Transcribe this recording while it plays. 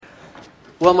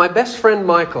Well, my best friend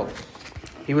Michael,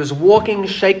 he was walking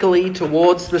shakily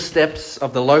towards the steps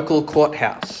of the local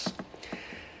courthouse.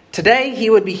 Today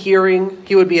he would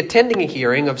be attending a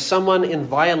hearing of someone in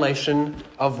violation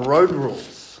of road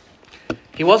rules.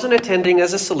 He wasn't attending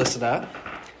as a solicitor.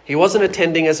 He wasn't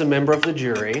attending as a member of the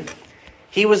jury.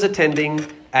 He was attending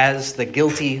as the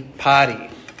guilty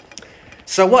party.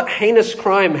 So what heinous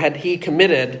crime had he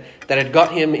committed that had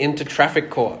got him into traffic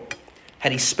court?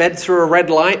 Had he sped through a red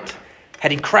light? Had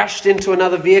he crashed into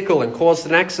another vehicle and caused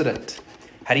an accident?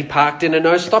 Had he parked in a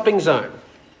no-stopping zone?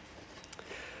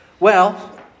 Well,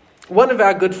 one of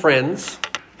our good friends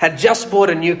had just bought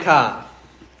a new car,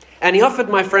 and he offered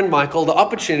my friend Michael the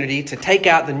opportunity to take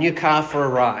out the new car for a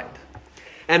ride.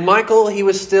 And Michael, he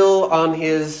was still on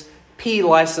his P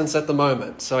license at the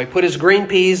moment, so he put his green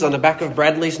peas on the back of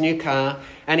Bradley's new car,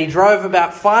 and he drove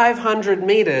about 500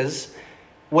 meters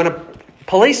when a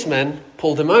policeman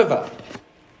pulled him over.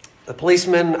 The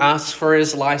policeman asks for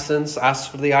his license, asks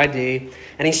for the ID,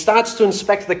 and he starts to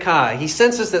inspect the car. He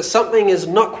senses that something is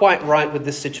not quite right with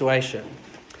this situation.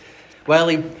 Well,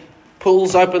 he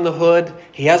pulls open the hood,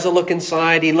 he has a look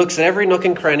inside, he looks at every nook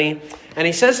and cranny, and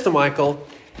he says to Michael,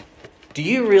 "Do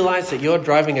you realize that you're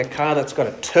driving a car that's got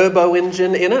a turbo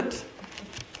engine in it?"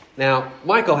 Now,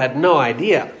 Michael had no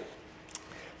idea.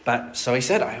 So he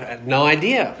said, "I had no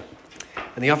idea."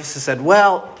 And the officer said,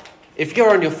 "Well, if you're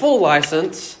on your full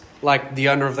license, like the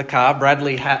owner of the car,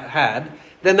 Bradley, had,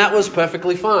 then that was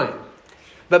perfectly fine.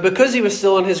 But because he was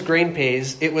still on his green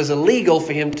peas, it was illegal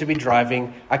for him to be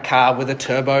driving a car with a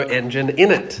turbo engine in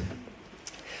it."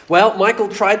 Well, Michael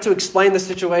tried to explain the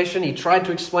situation. He tried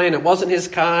to explain it wasn't his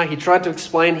car. He tried to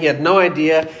explain he had no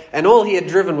idea, and all he had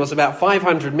driven was about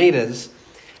 500 meters.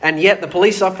 And yet the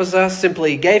police officer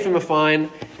simply gave him a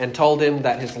fine and told him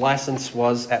that his license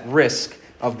was at risk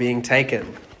of being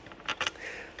taken.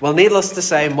 Well, needless to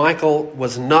say, Michael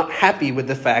was not happy with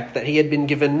the fact that he had been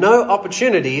given no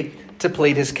opportunity to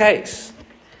plead his case.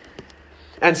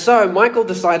 And so Michael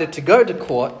decided to go to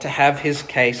court to have his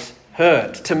case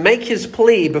heard, to make his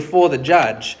plea before the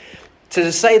judge,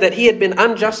 to say that he had been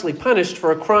unjustly punished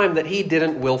for a crime that he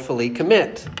didn't willfully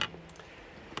commit.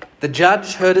 The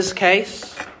judge heard his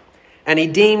case, and he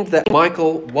deemed that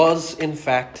Michael was, in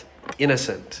fact,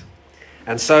 innocent.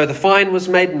 And so the fine was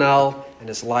made null, and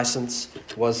his license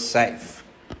was safe.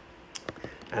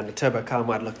 And the turbo car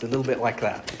might look a little bit like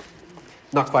that.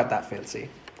 Not quite that fancy.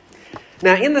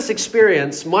 Now, in this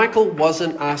experience, Michael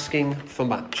wasn't asking for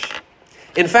much.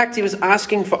 In fact, he was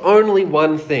asking for only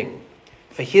one thing: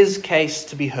 for his case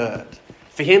to be heard,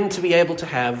 for him to be able to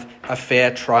have a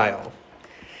fair trial.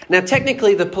 Now,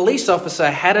 technically, the police officer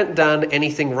hadn't done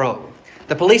anything wrong.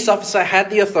 The police officer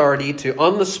had the authority to,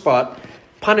 on the spot,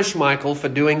 punish Michael for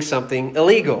doing something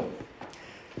illegal.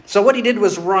 So what he did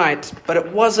was right, but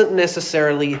it wasn't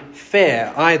necessarily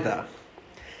fair either.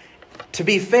 To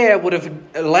be fair would have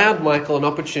allowed Michael an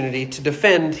opportunity to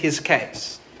defend his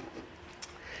case.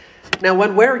 Now,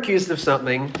 when we're accused of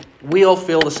something, we all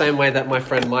feel the same way that my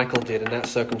friend Michael did in that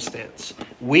circumstance.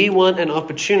 We want an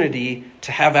opportunity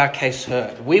to have our case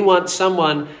heard. We want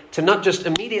someone to not just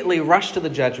immediately rush to the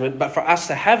judgment, but for us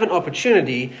to have an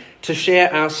opportunity to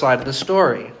share our side of the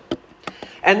story.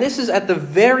 And this is at the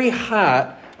very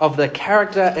heart of the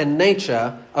character and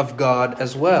nature of God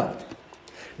as well.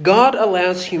 God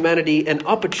allows humanity an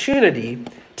opportunity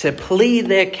to plead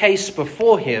their case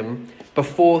before him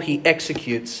before he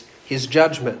executes his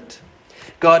judgment.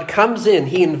 God comes in,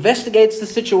 he investigates the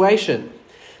situation,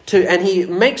 and he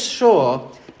makes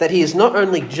sure that he is not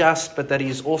only just, but that he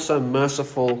is also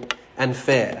merciful and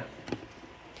fair.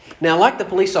 Now, like the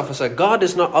police officer, God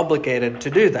is not obligated to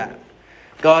do that.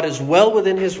 God is well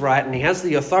within his right, and he has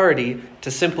the authority to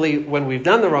simply, when we've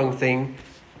done the wrong thing,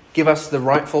 give us the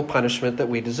rightful punishment that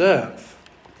we deserve.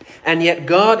 And yet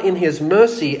God, in his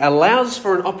mercy, allows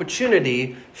for an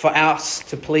opportunity for us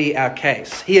to plead our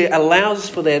case. He allows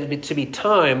for there to be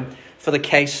time for the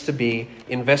case to be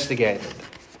investigated.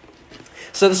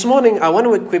 So this morning, I want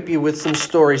to equip you with some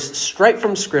stories straight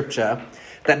from Scripture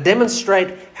that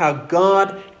demonstrate how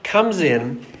God comes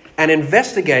in and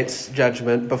investigates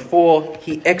judgment before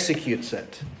he executes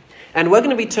it. And we're going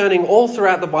to be turning all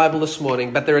throughout the Bible this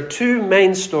morning, but there are two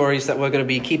main stories that we're going to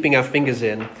be keeping our fingers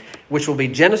in, which will be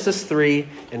Genesis 3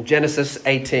 and Genesis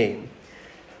 18.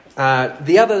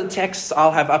 The other texts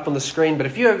I'll have up on the screen, but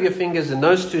if you have your fingers in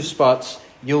those two spots,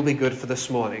 you'll be good for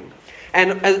this morning.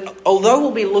 And although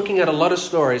we'll be looking at a lot of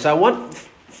stories, I want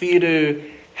for you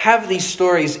to have these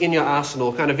stories in your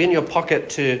arsenal, kind of in your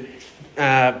pocket, to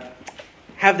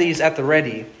have these at the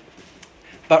ready.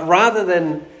 But rather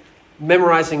than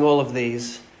memorizing all of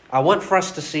these, I want for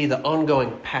us to see the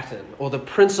ongoing pattern or the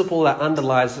principle that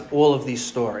underlies all of these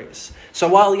stories. So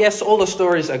while, yes, all the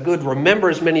stories are good, remember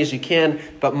as many as you can,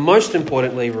 but most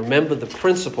importantly, remember the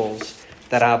principles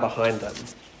that are behind them.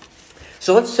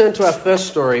 So let's turn to our first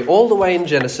story, all the way in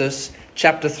Genesis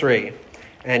chapter 3.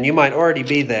 And you might already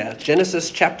be there.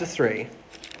 Genesis chapter 3.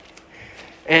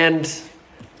 And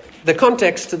the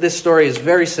context to this story is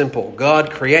very simple.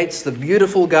 God creates the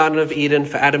beautiful Garden of Eden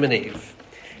for Adam and Eve.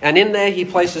 And in there he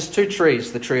places two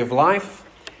trees, the tree of life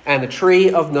and the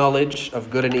tree of knowledge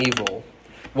of good and evil.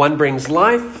 One brings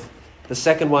life, the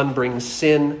second one brings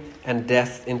sin and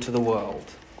death into the world.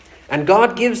 And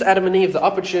God gives Adam and Eve the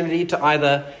opportunity to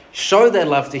either show their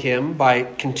love to him by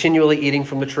continually eating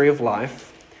from the tree of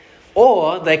life,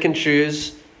 or they can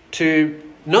choose to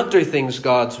not do things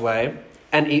God's way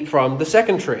and eat from the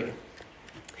second tree.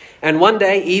 And one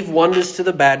day Eve wanders to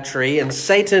the bad tree, and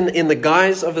Satan, in the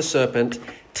guise of a serpent,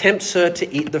 tempts her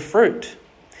to eat the fruit.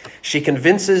 She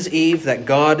convinces Eve that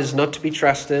God is not to be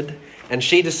trusted, and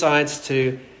she decides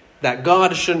that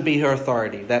God shouldn't be her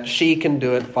authority, that she can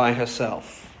do it by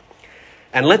herself.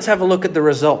 And let's have a look at the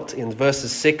result in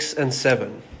verses 6 and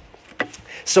 7.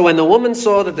 So when the woman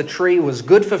saw that the tree was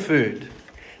good for food,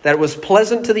 that it was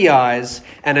pleasant to the eyes,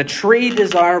 and a tree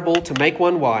desirable to make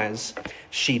one wise,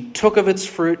 she took of its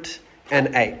fruit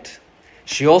and ate.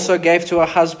 She also gave to her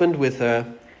husband with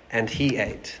her, and he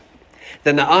ate.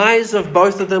 Then the eyes of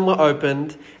both of them were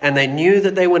opened, and they knew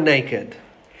that they were naked.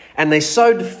 And they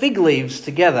sewed fig leaves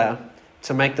together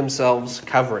to make themselves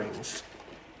coverings.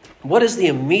 What is the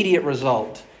immediate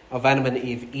result of Adam and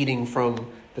Eve eating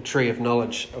from the tree of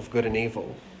knowledge of good and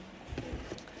evil?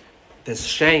 There's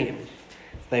shame.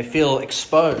 They feel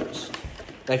exposed.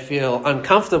 They feel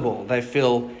uncomfortable. They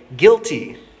feel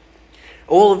guilty.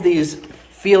 All of these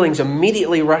feelings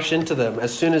immediately rush into them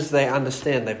as soon as they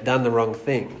understand they've done the wrong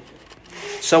thing.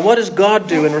 So what does God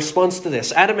do in response to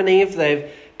this?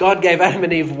 God gave Adam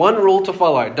and Eve one rule to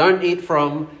follow. Don't eat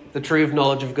from the tree of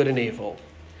knowledge of good and evil.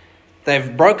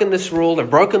 They've broken this rule. They've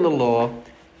broken the law.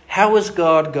 How is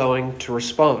God going to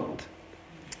respond?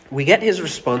 We get his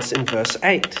response in verse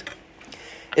 8.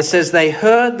 It says, they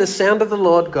heard the sound of the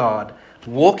Lord God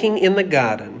walking in the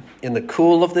garden in the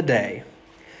cool of the day.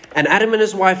 And Adam and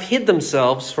his wife hid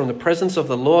themselves from the presence of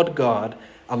the Lord God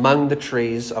among the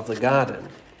trees of the garden.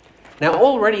 Now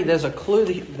already there's a clue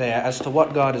there as to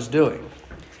what God is doing.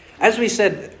 As we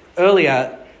said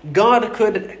earlier,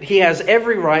 he has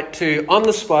every right to, on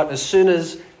the spot, as soon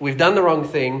as we've done the wrong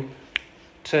thing,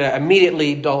 to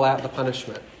immediately dole out the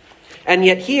punishment. And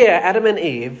yet here, Adam and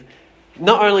Eve,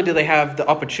 not only do they have the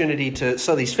opportunity to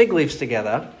sew these fig leaves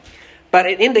together, but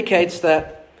it indicates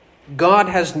that God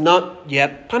has not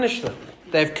yet punished them.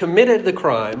 They've committed the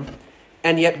crime,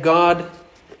 and yet God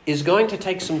is going to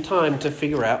take some time to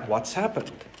figure out what's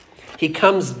happened. He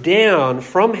comes down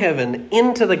from heaven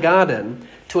into the garden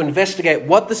to investigate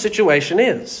what the situation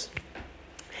is.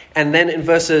 And then in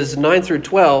verses 9 through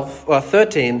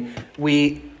 13,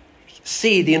 we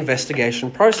see the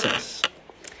investigation process.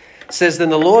 It says, then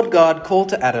the Lord God called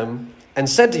to Adam and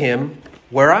said to him,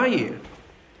 where are you?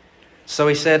 So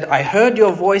he said, I heard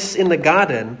your voice in the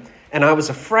garden, and I was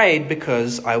afraid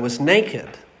because I was naked.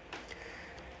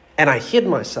 And I hid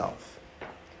myself.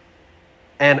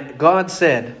 And God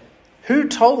said, who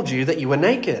told you that you were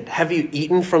naked? Have you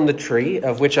eaten from the tree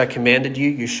of which I commanded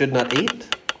you should not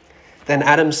eat? Then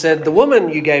Adam said, the woman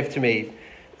you gave to me,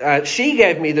 she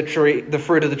gave me the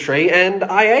fruit of the tree, and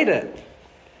I ate it.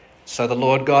 So the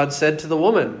Lord God said to the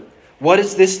woman, what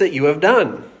is this that you have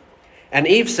done? And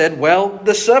Eve said, well,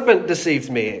 the serpent deceived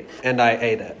me, and I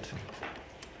ate it.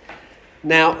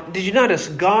 Now, did you notice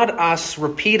God asks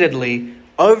repeatedly,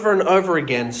 over and over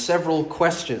again, several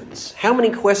questions? How many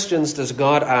questions does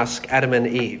God ask Adam and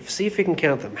Eve? See if you can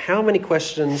count them. How many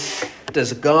questions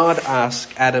does God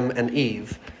ask Adam and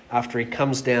Eve after he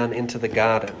comes down into the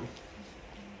garden?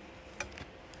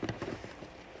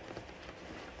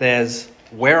 There's,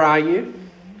 where are you?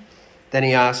 Then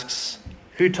he asks,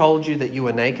 who told you that you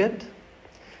were naked?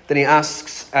 Then he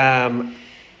asks Adam,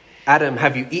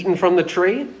 have you eaten from the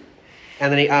tree?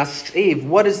 And then he asks Eve,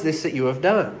 what is this that you have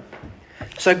done?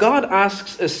 So God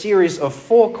asks a series of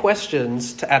 4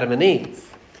 questions to Adam and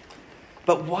Eve.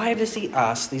 But why does he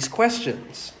ask these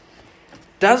questions?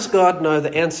 Does God know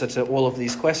the answer to all of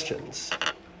these questions?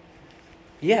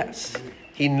 Yes.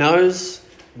 He knows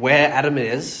where Adam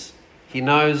is. He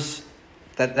knows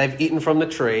that they've eaten from the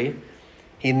tree.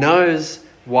 He knows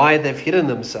why they've hidden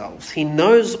themselves. He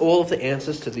knows all of the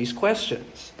answers to these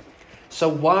questions. So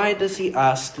why does he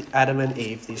ask Adam and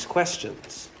Eve these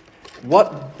questions?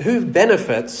 Who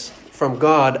benefits from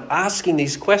God asking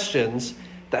these questions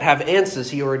that have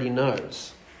answers he already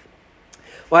knows?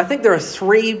 Well, I think there are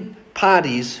three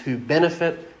parties who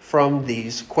benefit from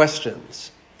these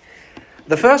questions.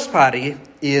 The first party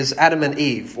is Adam and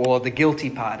Eve, or the guilty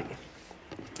party.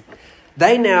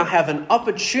 They now have an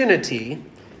opportunity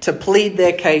to plead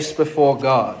their case before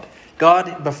God.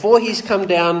 God, before he's come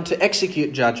down to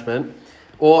execute judgment,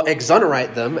 or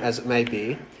exonerate them, as it may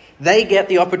be, they get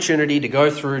the opportunity to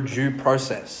go through due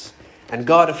process. And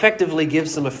God effectively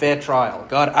gives them a fair trial.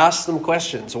 God asks them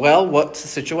questions. Well, what's the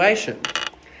situation?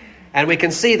 And we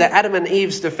can see that Adam and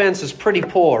Eve's defense is pretty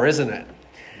poor, isn't it?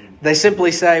 They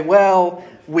simply say, well,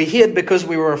 we hid because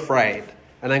we were afraid.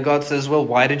 And then God says, well,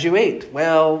 why did you eat?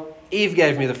 Well, Eve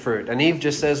gave me the fruit. And Eve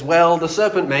just says, well, the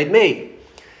serpent made me.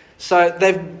 So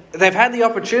they've had the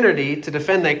opportunity to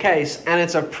defend their case, and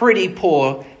it's a pretty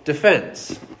poor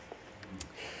defense.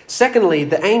 Secondly,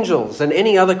 the angels and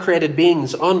any other created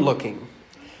beings onlooking,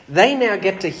 they now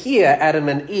get to hear Adam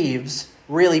and Eve's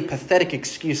really pathetic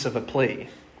excuse of a plea.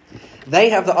 They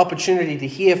have the opportunity to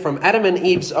hear from Adam and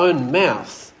Eve's own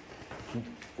mouth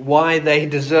why they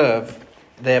deserve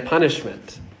their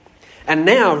punishment. And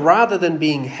now, rather than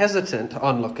being hesitant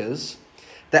onlookers,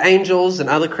 the angels and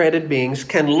other created beings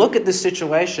can look at this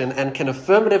situation and can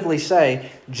affirmatively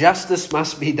say, justice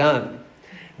must be done.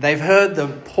 They've heard the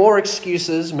poor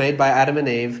excuses made by Adam and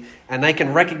Eve, and they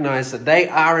can recognize that they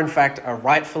are in fact a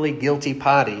rightfully guilty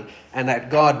party and that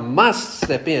God must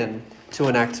step in to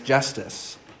enact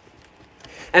justice.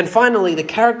 And finally, the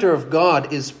character of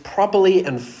God is properly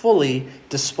and fully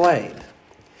displayed.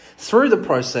 Through the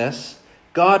process,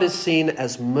 God is seen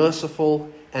as merciful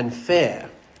and fair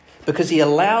because he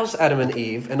allows Adam and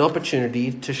Eve an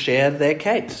opportunity to share their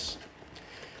case.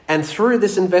 And through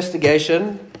this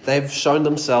investigation, they've shown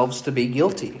themselves to be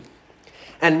guilty.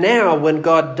 And now, when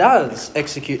God does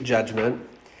execute judgment,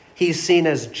 he's seen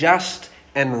as just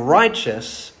and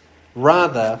righteous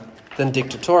rather than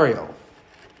dictatorial.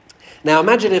 Now,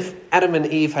 imagine if Adam and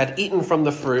Eve had eaten from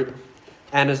the fruit,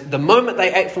 and the moment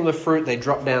they ate from the fruit, they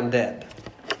dropped down dead.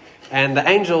 And the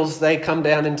angels, they come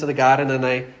down into the garden and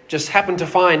they just happen to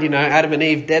find, Adam and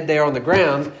Eve dead there on the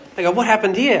ground. They go, what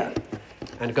happened here?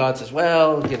 And God says,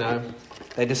 well,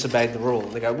 they disobeyed the rule.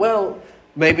 And they go, well,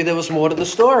 maybe there was more to the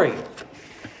story.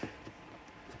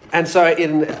 And so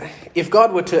if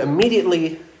God were to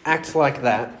immediately act like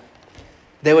that,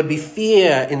 there would be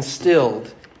fear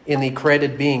instilled in the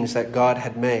created beings that God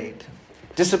had made.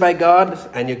 Disobey God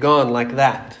and you're gone like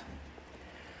that.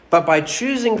 But by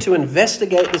choosing to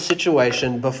investigate the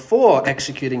situation before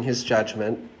executing his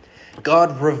judgment,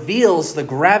 God reveals the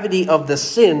gravity of the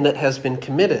sin that has been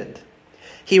committed.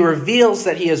 He reveals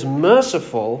that he is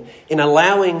merciful in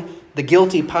allowing the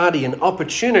guilty party an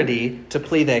opportunity to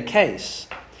plead their case.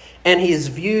 And he is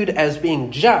viewed as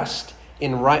being just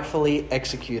in rightfully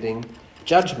executing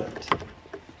judgment.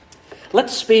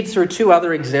 Let's speed through two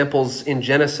other examples in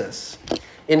Genesis.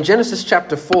 In Genesis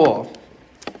chapter 4,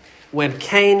 when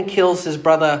Cain kills his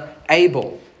brother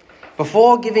Abel,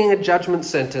 before giving a judgment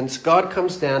sentence, God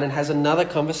comes down and has another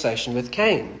conversation with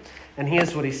Cain. And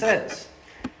here's what he says.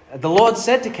 The Lord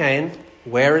said to Cain,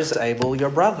 where is Abel your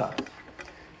brother?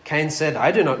 Cain said,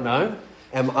 I do not know.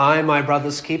 Am I my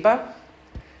brother's keeper?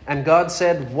 And God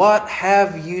said, what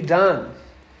have you done?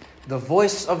 The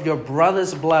voice of your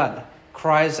brother's blood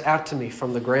cries out to me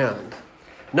from the ground.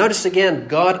 Notice again,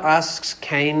 God asks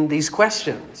Cain these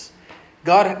questions.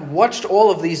 God watched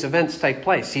all of these events take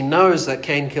place. He knows that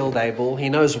Cain killed Abel. He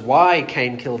knows why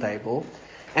Cain killed Abel.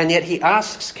 And yet he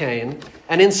asks Cain,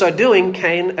 and in so doing,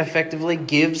 Cain effectively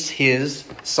gives his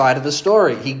side of the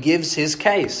story. He gives his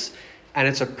case. And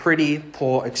it's a pretty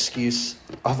poor excuse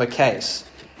of a case.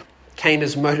 Cain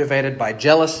is motivated by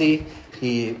jealousy.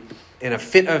 He, in a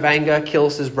fit of anger,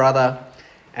 kills his brother.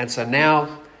 And so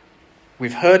now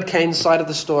we've heard Cain's side of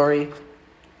the story.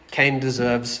 Cain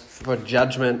deserves for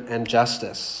judgment and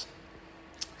justice.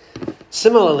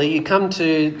 Similarly, you come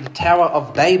to the Tower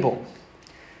of Babel.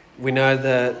 We know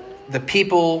the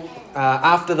people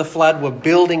after the flood were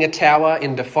building a tower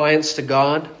in defiance to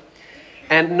God.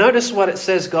 And notice what it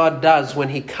says God does when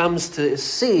he comes to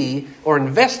see or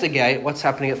investigate what's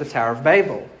happening at the Tower of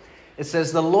Babel. It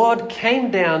says, the Lord came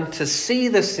down to see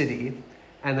the city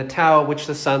and the tower which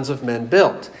the sons of men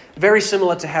built. Very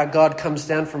similar to how God comes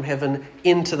down from heaven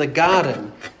into the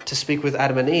garden to speak with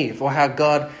Adam and Eve, or how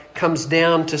God comes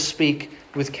down to speak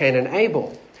with Cain and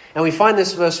Abel. And we find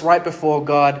this verse right before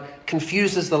God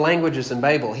confuses the languages in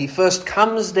Babel. He first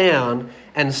comes down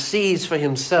and sees for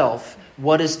himself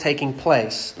what is taking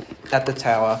place at the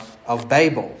Tower of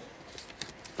Babel.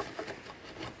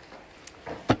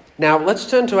 Now, let's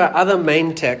turn to our other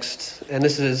main text, and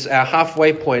this is our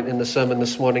halfway point in the sermon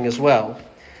this morning as well.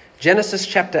 Genesis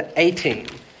chapter 18.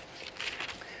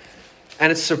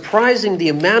 And it's surprising the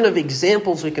amount of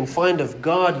examples we can find of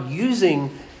God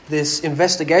using this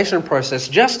investigation process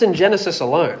just in Genesis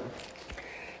alone.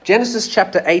 Genesis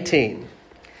chapter 18,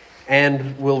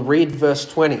 and we'll read verse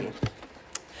 20.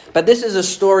 But this is a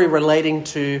story relating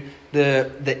to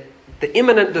the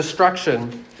imminent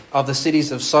destruction of the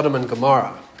cities of Sodom and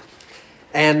Gomorrah.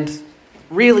 And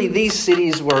really, these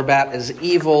cities were about as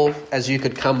evil as you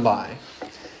could come by.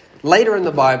 Later in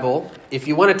the Bible, if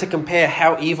you wanted to compare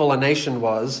how evil a nation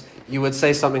was, you would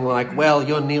say something like, well,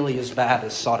 you're nearly as bad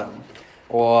as Sodom,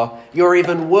 or you're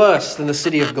even worse than the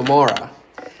city of Gomorrah.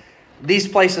 These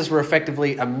places were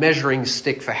effectively a measuring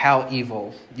stick for how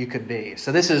evil you could be.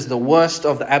 So this is the worst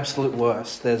of the absolute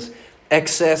worst. There's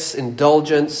excess,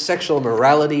 indulgence, sexual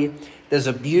immorality. There's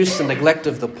abuse and neglect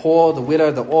of the poor, the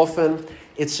widow, the orphan.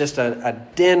 It's just a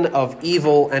den of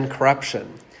evil and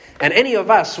corruption. And any of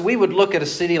us, we would look at a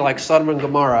city like Sodom and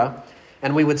Gomorrah,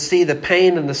 and we would see the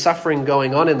pain and the suffering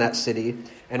going on in that city,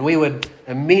 and we would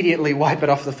immediately wipe it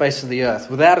off the face of the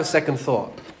earth without a second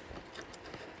thought.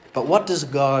 But what does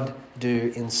God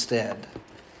do instead?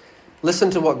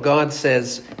 Listen to what God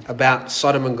says about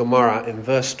Sodom and Gomorrah in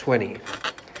verse 20.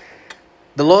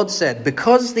 The Lord said,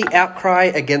 "Because the outcry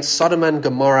against Sodom and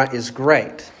Gomorrah is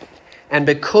great, and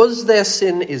because their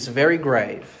sin is very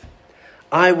grave,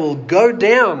 I will go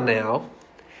down now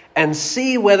and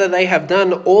see whether they have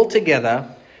done altogether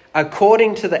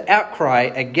according to the outcry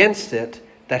against it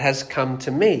that has come to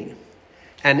me.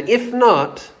 And if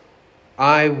not,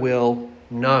 I will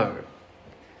know."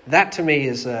 That to me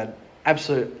is an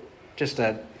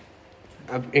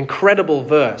incredible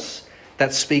verse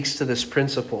that speaks to this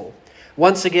principle.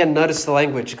 Once again, notice the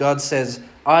language. God says,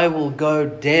 "I will go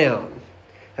down."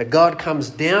 That God comes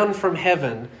down from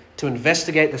heaven to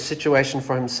investigate the situation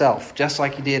for himself, just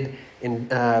like he did in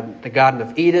the Garden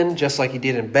of Eden, just like he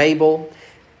did in Babel.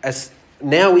 As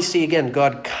now we see again,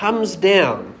 God comes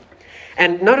down.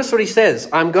 And notice what he says,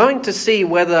 "I'm going to see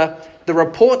whether the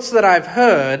reports that I've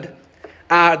heard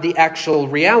are the actual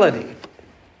reality."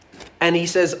 And he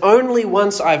says, "Only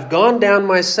once I've gone down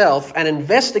myself and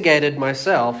investigated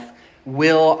myself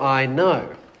will I know."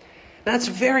 That's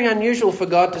very unusual for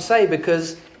God to say,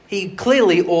 because he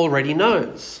clearly already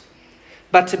knows.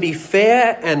 But to be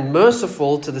fair and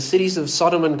merciful to the cities of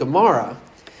Sodom and Gomorrah,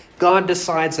 God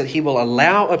decides that he will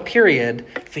allow a period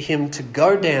for him to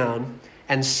go down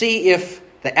and see if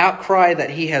the outcry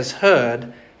that he has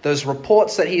heard, those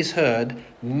reports that he's heard,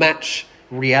 match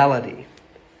reality.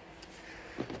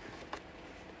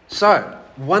 So,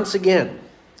 once again,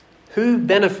 who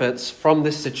benefits from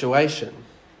this situation?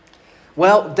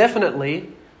 Well, definitely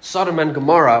Sodom and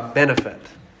Gomorrah benefit.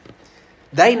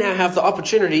 They now have the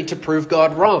opportunity to prove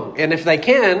God wrong. And if they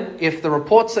can, if the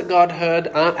reports that God heard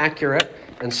aren't accurate,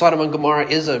 and Sodom and Gomorrah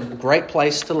is a great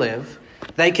place to live,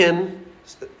 they can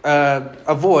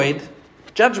avoid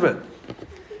judgment.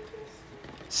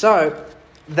 So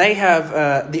they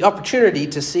have the opportunity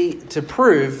to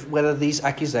prove whether these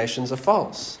accusations are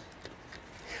false.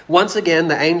 Once again,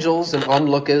 the angels and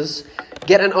onlookers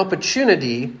get an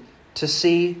opportunity to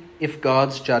see if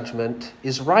God's judgment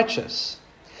is righteous.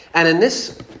 And in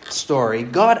this story,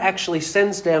 God actually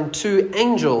sends down 2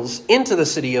 angels into the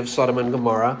city of Sodom and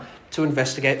Gomorrah to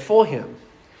investigate for him.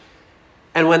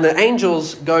 And when the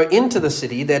angels go into the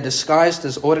city, they're disguised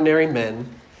as ordinary men.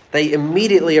 They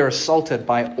immediately are assaulted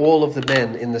by all of the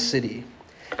men in the city.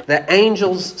 The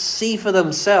angels see for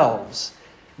themselves.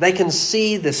 They can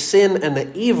see the sin and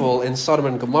the evil in Sodom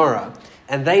and Gomorrah,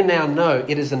 and they now know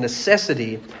it is a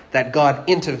necessity that God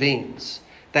intervenes,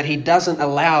 that he doesn't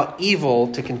allow evil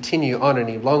to continue on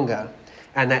any longer,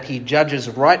 and that he judges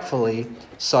rightfully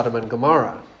Sodom and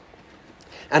Gomorrah.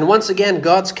 And once again,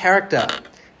 God's character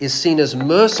is seen as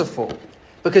merciful,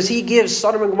 because he gives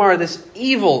Sodom and Gomorrah, this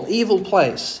evil, evil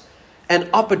place, an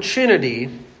opportunity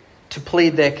to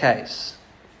plead their case.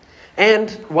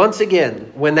 And once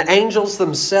again, when the angels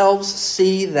themselves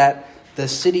see that the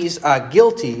cities are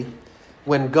guilty,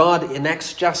 when God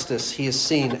enacts justice, he is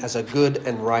seen as a good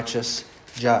and righteous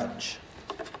judge.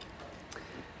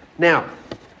 Now,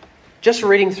 just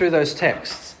reading through those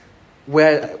texts,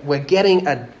 we're getting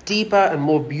a deeper and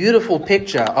more beautiful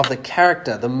picture of the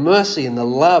character, the mercy and the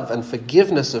love and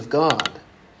forgiveness of God.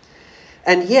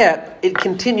 And yet, it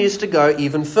continues to go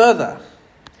even further.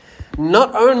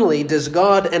 Not only does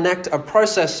God enact a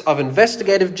process of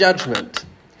investigative judgment,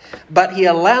 but he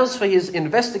allows for his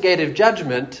investigative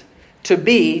judgment to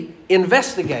be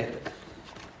investigated.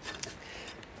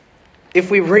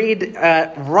 If we read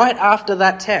right after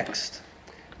that text,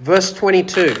 verse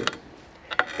 22,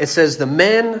 it says, "The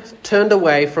men turned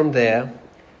away from there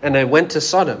and they went to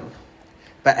Sodom.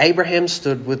 But Abraham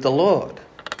stood with the Lord.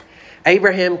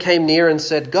 Abraham came near and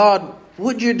said, God,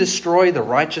 would you destroy the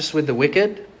righteous with the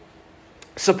wicked?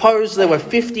 Suppose there were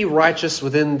 50 righteous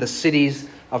within the cities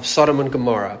of Sodom and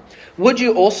Gomorrah. Would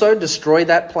you also destroy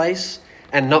that place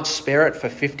and not spare it for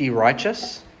 50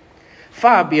 righteous?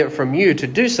 Far be it from you to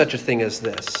do such a thing as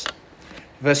this.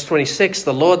 Verse 26,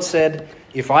 the Lord said,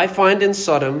 if I find in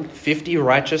Sodom 50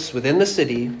 righteous within the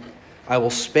city, I will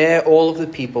spare all of the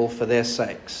people for their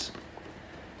sakes.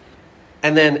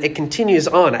 And then it continues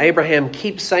on. Abraham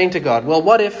keeps saying to God, well,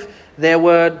 what if there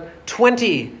were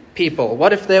 20 people?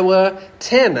 What if there were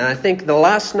 10? And I think the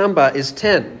last number is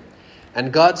 10.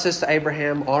 And God says to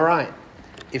Abraham, all right,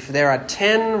 if there are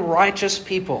 10 righteous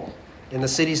people in the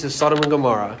cities of Sodom and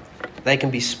Gomorrah, they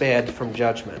can be spared from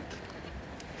judgment.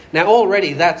 Now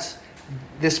already that's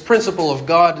this principle of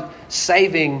God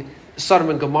saving Sodom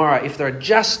and Gomorrah. If there are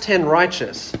just 10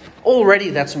 righteous,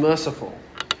 already that's merciful.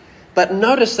 But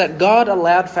notice that God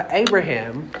allowed for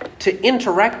Abraham to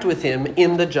interact with him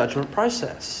in the judgment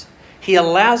process. He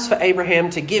allows for Abraham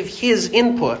to give his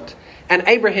input, and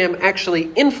Abraham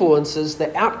actually influences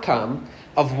the outcome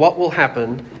of what will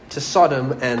happen to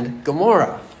Sodom and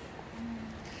Gomorrah.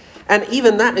 And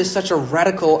even that is such a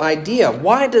radical idea.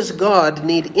 Why does God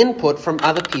need input from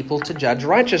other people to judge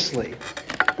righteously?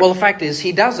 Well, the fact is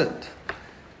he doesn't.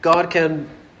 God can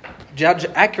judge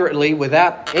accurately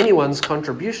without anyone's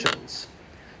contributions.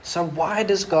 So why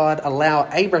does God allow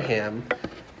Abraham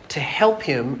to help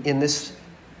him in this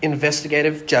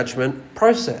investigative judgment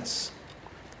process?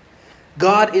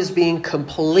 God is being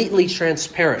completely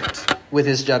transparent with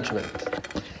his judgment.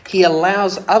 He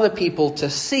allows other people to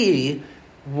see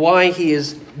why he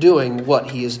is doing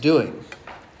what he is doing.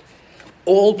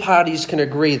 All parties can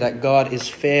agree that God is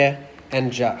fair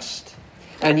and just.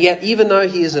 And yet, even though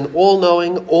he is an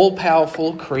all-knowing,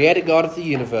 all-powerful, creator God of the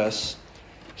universe,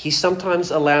 he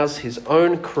sometimes allows his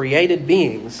own created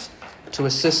beings to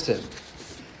assist him.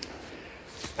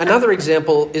 Another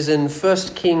example is in 1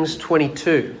 Kings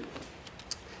 22.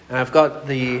 And I've got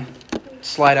the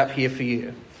slide up here for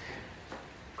you.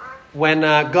 When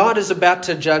God is about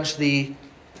to judge the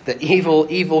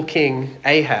evil king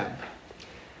Ahab,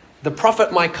 the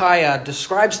prophet Micaiah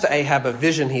describes to Ahab a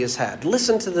vision he has had.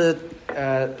 Listen to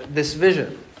this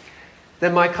vision.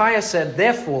 Then Micaiah said,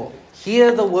 therefore,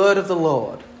 hear the word of the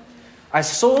Lord. I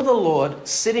saw the Lord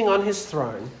sitting on his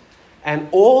throne, and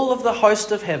all of the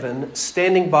host of heaven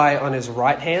standing by on his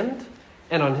right hand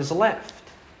and on his left.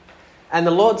 And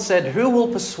the Lord said, who will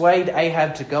persuade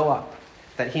Ahab to go up,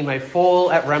 that he may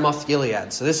fall at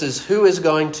Ramoth-Gilead? So this is who is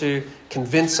going to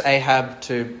convince Ahab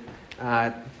to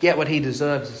get what he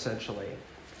deserves, essentially.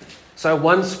 So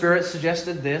one spirit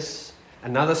suggested this,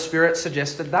 another spirit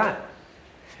suggested that.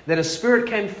 Then a spirit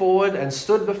came forward and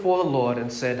stood before the Lord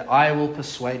and said, I will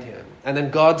persuade him. And then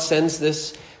God sends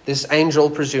this angel,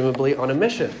 presumably, on a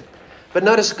mission. But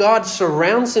notice God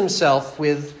surrounds himself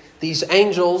with these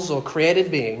angels or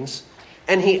created beings,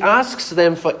 and he asks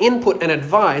them for input and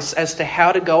advice as to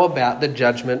how to go about the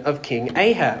judgment of King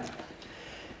Ahab.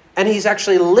 And he's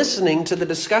actually listening to the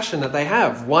discussion that they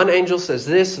have. One angel says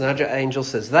this, another angel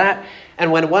says that.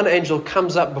 And when one angel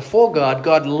comes up before God,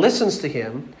 God listens to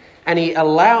him and he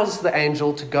allows the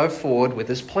angel to go forward with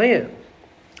his plan.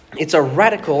 It's a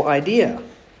radical idea.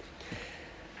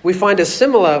 We find a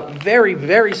similar, very,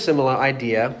 very similar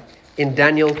idea in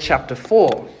Daniel chapter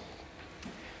 4.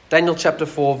 Daniel chapter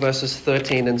 4, verses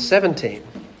 13 and 17.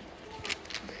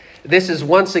 This is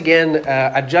once again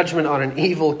a judgment on an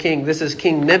evil king. This is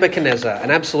King Nebuchadnezzar, an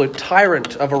absolute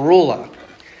tyrant of a ruler.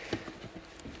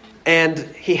 And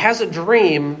he has a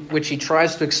dream which he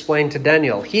tries to explain to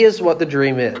Daniel. Here's what the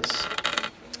dream is.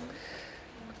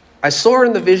 I saw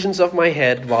in the visions of my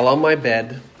head while on my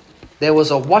bed, there was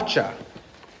a watcher,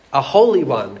 a holy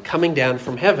one coming down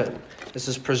from heaven. This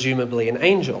is presumably an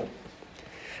angel.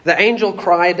 The angel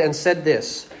cried and said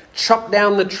this, chop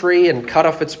down the tree and cut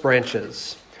off its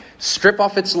branches. Strip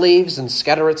off its leaves and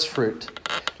scatter its fruit.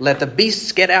 Let the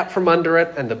beasts get out from under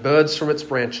it and the birds from its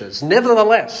branches.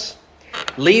 Nevertheless,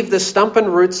 leave the stump and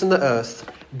roots in the earth,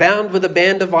 bound with a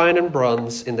band of iron and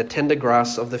bronze in the tender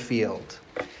grass of the field.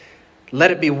 Let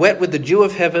it be wet with the dew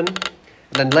of heaven,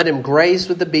 then let him graze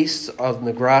with the beasts of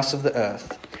the grass of the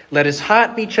earth. Let his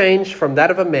heart be changed from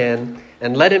that of a man,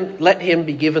 and let him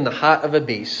be given the heart of a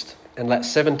beast, and let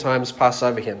 7 times pass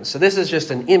over him. So this is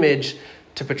just an image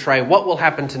to portray what will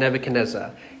happen to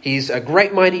Nebuchadnezzar. He's a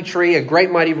great mighty tree, a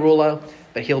great mighty ruler,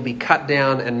 but he'll be cut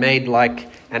down and made like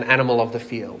an animal of the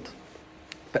field.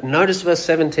 But notice verse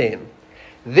 17.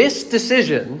 This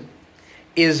decision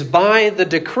is by the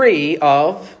decree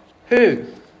of who?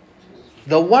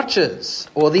 the watchers,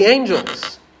 or the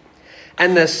angels,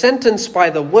 and they're sentenced by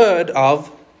the word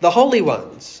of the holy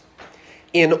ones,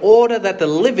 in order that the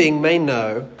living may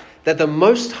know that the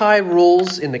Most High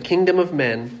rules in the kingdom of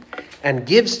men, and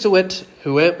gives to it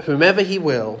whomever he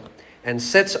will, and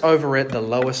sets over it the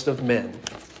lowest of men.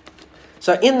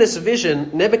 So in this vision,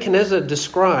 Nebuchadnezzar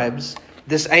describes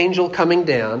this angel coming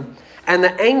down, and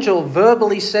the angel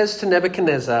verbally says to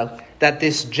Nebuchadnezzar that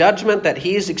this judgment that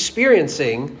he is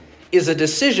experiencing is a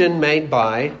decision made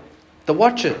by the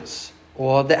watchers,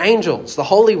 or the angels, the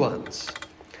holy ones.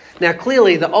 Now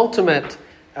clearly the ultimate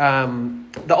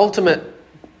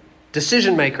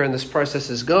decision maker in this process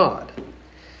is God.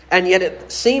 And yet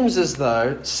it seems as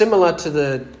though, similar to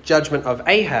the judgment of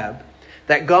Ahab,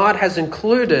 that God has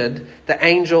included the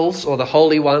angels or the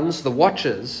holy ones, the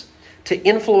watchers, to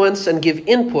influence and give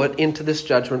input into this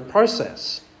judgment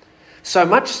process. So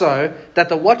much so that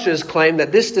the watchers claim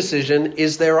that this decision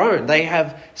is their own. They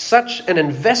have such an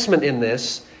investment in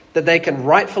this that they can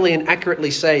rightfully and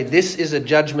accurately say this is a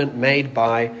judgment made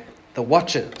by the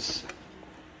watchers.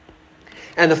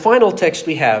 And the final text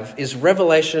we have is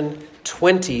Revelation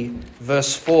 20,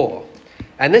 verse 4.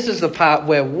 And this is the part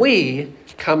where we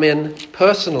come in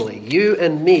personally. You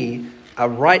and me are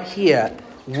right here.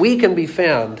 We can be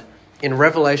found in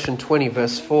Revelation 20,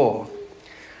 verse 4.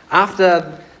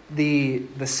 After the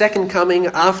second coming,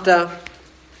 after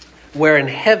we're in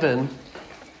heaven,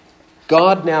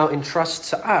 God now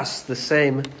entrusts to us the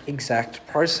same exact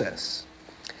process.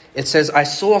 It says, I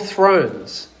saw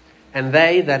thrones, and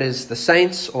they, that is the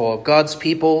saints or God's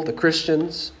people, the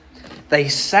Christians, they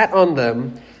sat on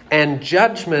them, and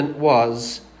judgment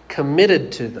was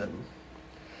committed to them.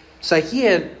 So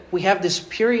here we have this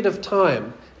period of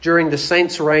time during the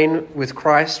saints' reign with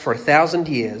Christ for 1,000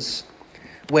 years,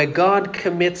 where God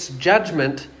commits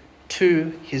judgment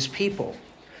to his people.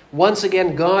 Once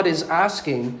again, God is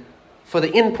asking for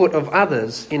the input of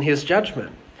others in his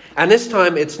judgment. And this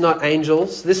time it's not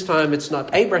angels, this time it's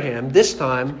not Abraham, this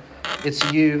time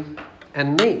it's you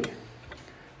and me.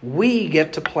 We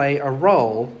get to play a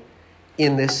role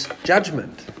in this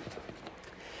judgment.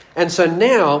 And so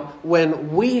now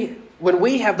when we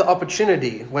have the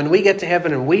opportunity, when we get to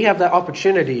heaven and we have the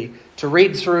opportunity to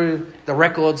read through the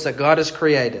records that God has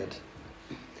created,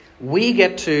 we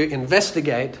get to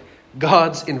investigate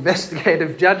God's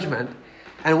investigative judgment,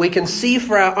 and we can see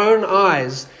for our own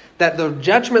eyes that the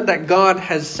judgment that God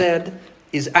has said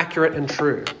is accurate and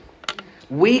true.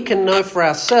 We can know for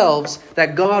ourselves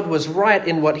that God was right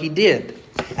in what he did,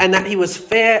 and that he was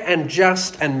fair and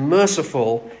just and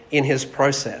merciful in his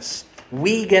process.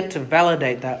 We get to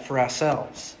validate that for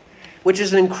ourselves, which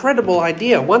is an incredible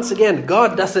idea. Once again,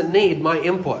 God doesn't need my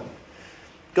input.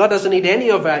 God doesn't need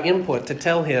any of our input to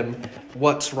tell him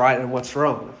what's right and what's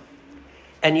wrong.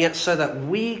 And yet, so that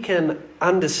we can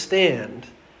understand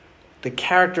the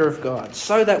character of God,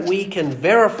 so that we can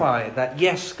verify that,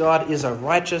 yes, God is a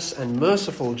righteous and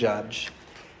merciful judge,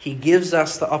 he gives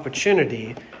us the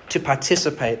opportunity to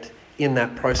participate in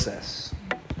that process.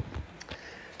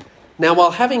 Now, while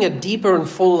having a deeper and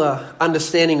fuller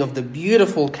understanding of the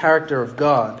beautiful character of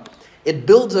God, it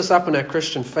builds us up in our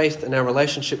Christian faith and our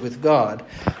relationship with God,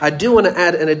 I do want to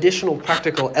add an additional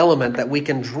practical element that we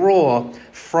can draw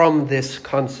from this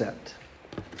concept.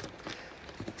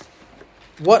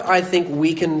 What I think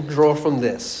we can draw from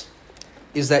this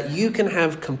is that you can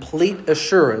have complete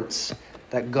assurance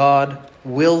that God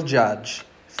will judge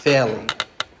fairly.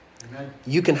 Amen.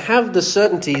 You can have the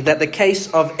certainty that the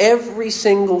case of every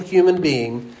single human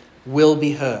being will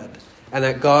be heard, and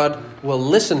that God will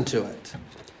listen to it.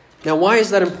 Now, why is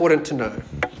that important to know?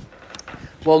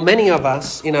 Well, many of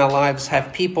us in our lives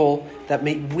have people that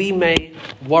we may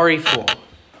worry for.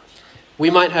 We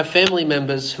might have family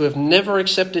members who have never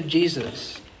accepted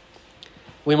Jesus.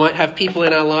 We might have people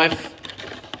in our life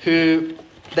who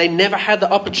they never had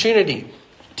the opportunity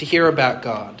to hear about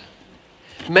God.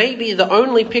 Maybe the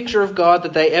only picture of God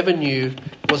that they ever knew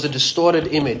was a distorted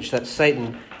image that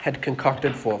Satan had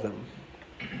concocted for them.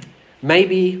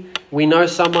 Maybe we know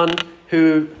someone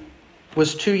who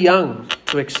was too young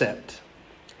to accept,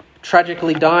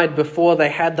 tragically died before they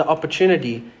had the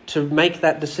opportunity to make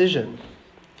that decision.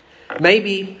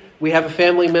 Maybe we have a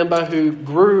family member who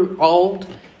grew old,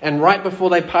 and right before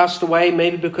they passed away,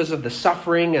 maybe because of the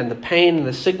suffering and the pain and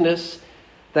the sickness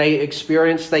they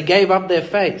experienced, they gave up their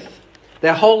faith.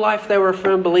 Their whole life they were a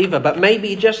firm believer, but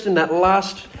maybe just in that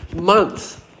last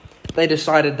month, they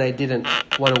decided they didn't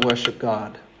want to worship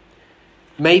God.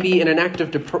 Maybe in an act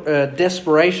of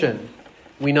desperation,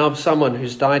 we know of someone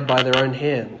who's died by their own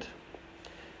hand.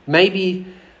 Maybe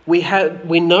we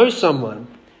know someone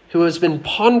who has been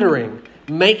pondering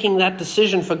making that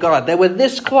decision for God. They were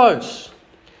this close.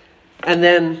 And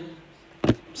then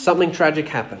something tragic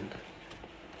happened.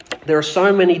 There are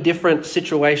so many different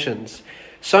situations,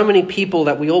 so many people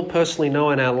that we all personally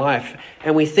know in our life,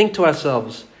 and we think to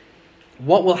ourselves,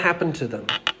 what will happen to them?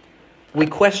 We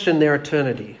question their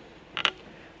eternity.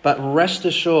 But rest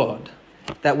assured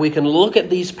that we can look at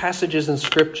these passages in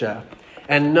Scripture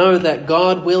and know that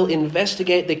God will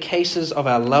investigate the cases of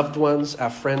our loved ones, our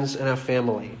friends, and our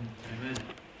family. Amen.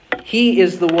 He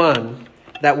is the one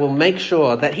that will make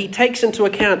sure that he takes into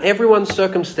account everyone's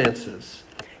circumstances.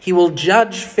 He will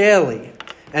judge fairly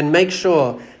and make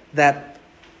sure that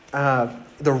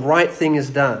the right thing is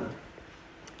done.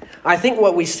 I think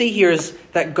what we see here is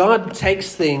that God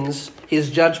takes things,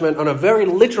 his judgment, on a very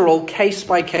literal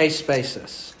case-by-case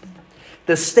basis.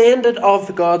 The standard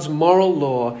of God's moral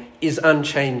law is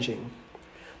unchanging.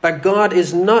 But God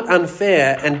is not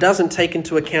unfair and doesn't take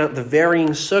into account the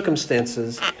varying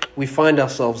circumstances we find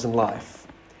ourselves in life.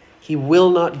 He will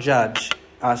not judge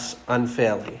us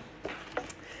unfairly.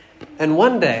 And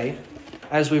one day,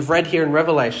 as we've read here in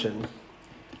Revelation,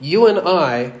 you and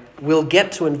I will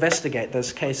get to investigate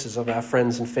those cases of our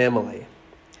friends and family.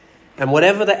 And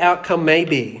whatever the outcome may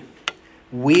be,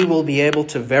 we will be able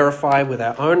to verify with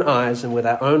our own eyes and with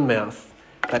our own mouth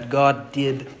that God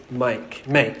did make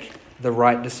the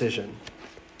right decision.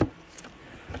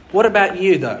 What about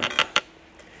you, though?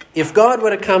 If God were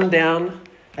to come down,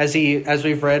 as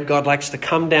we've read, God likes to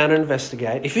come down and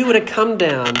investigate. If he were to come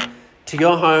down to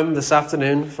your home this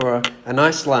afternoon for a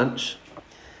nice lunch,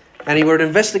 and he were to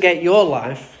investigate your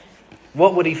life,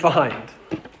 what would he find?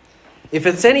 If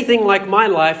it's anything like my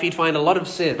life, he'd find a lot of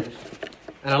sin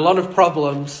and a lot of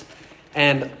problems,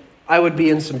 and I would be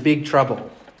in some big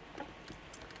trouble.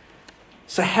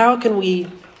 So how can we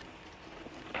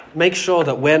make sure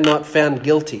that we're not found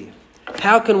guilty?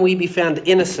 How can we be found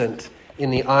innocent in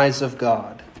the eyes of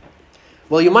God?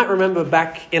 Well, you might remember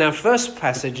back in our first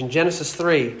passage in Genesis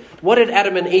 3, what did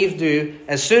Adam and Eve do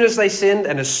as soon as they sinned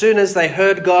and as soon as they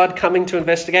heard God coming to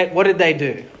investigate? What did they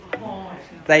do?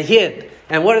 They hid.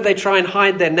 And what did they try and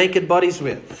hide their naked bodies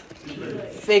with?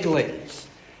 Fig leaves.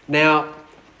 Now,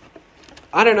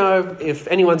 I don't know if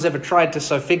anyone's ever tried to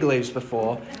sew fig leaves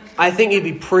before. I think you'd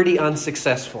be pretty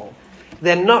unsuccessful.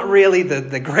 They're not really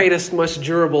the greatest, most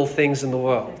durable things in the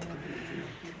world.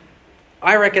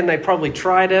 I reckon they probably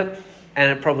tried it and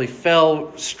it probably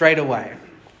fell straight away.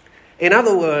 In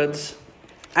other words,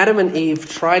 Adam and Eve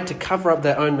tried to cover up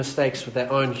their own mistakes with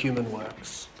their own human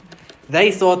works.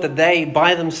 They thought that they,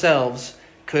 by themselves,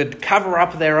 could cover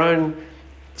up their own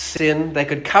sin. They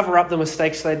could cover up the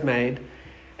mistakes they'd made.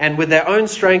 And with their own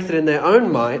strength and in their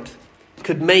own might,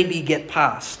 could maybe get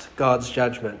past God's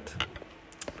judgment.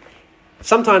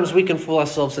 Sometimes we can fool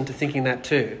ourselves into thinking that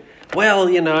too. Well,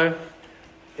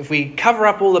 if we cover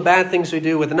up all the bad things we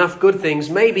do with enough good things,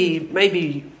 maybe,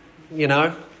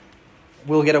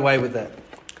 we'll get away with it.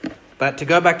 But to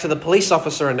go back to the police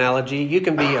officer analogy, you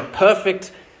can be a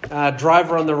perfect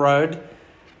driver on the road,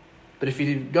 but if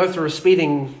you go through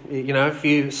if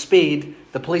you speed,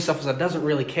 the police officer doesn't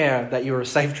really care that you're a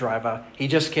safe driver. He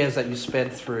just cares that you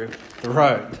sped through the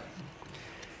road.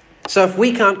 So if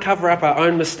we can't cover up our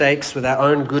own mistakes with our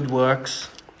own good works,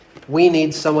 we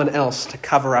need someone else to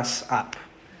cover us up.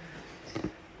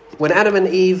 When Adam and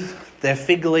Eve, their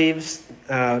fig leaves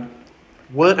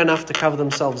weren't enough to cover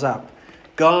themselves up,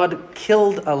 God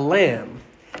killed a lamb,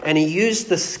 and he used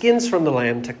the skins from the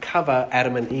lamb to cover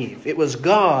Adam and Eve. It was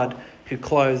God who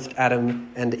clothed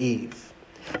Adam and Eve.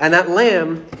 And that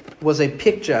lamb was a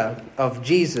picture of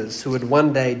Jesus, who would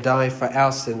one day die for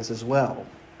our sins as well.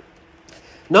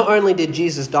 Not only did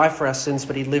Jesus die for our sins,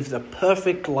 but he lived a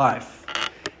perfect life,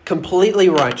 completely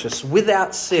righteous,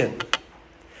 without sin.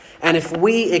 And if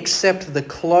we accept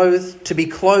to be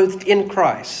clothed in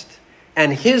Christ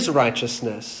and his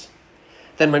righteousness,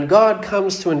 then when God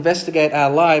comes to investigate our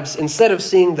lives, instead of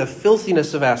seeing the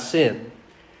filthiness of our sin,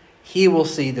 he will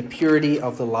see the purity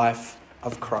of the life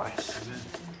of Christ.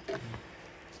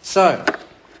 So,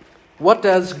 what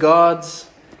does God's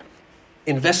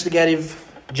investigative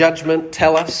judgment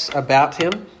tell us about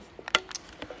him?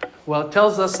 Well, it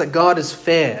tells us that God is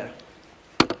fair,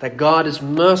 that God is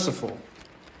merciful,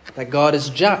 that God is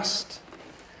just,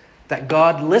 that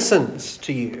God listens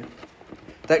to you,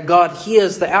 that God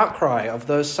hears the outcry of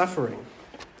those suffering,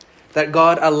 that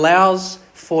God allows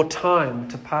for time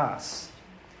to pass,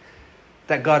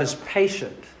 that God is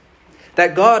patient,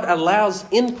 that God allows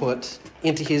input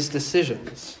into his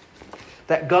decisions,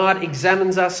 that God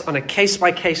examines us on a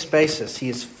case-by-case basis. He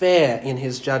is fair in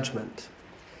his judgment,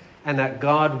 and that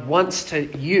God wants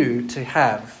you to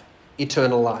have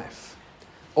eternal life.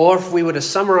 Or if we were to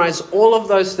summarize all of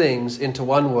those things into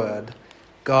one word,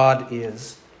 God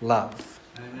is love.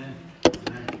 Amen.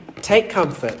 Take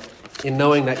comfort in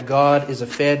knowing that God is a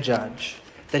fair judge,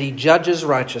 that he judges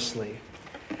righteously,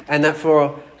 and that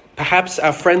for perhaps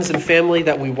our friends and family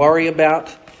that we worry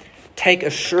about, take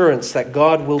assurance that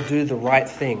God will do the right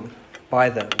thing by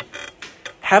them.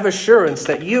 Have assurance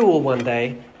that you will one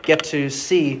day get to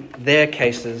see their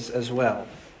cases as well.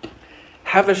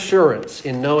 Have assurance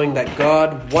in knowing that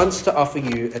God wants to offer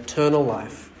you eternal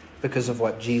life because of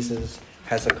what Jesus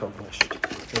has accomplished.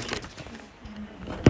 Thank you.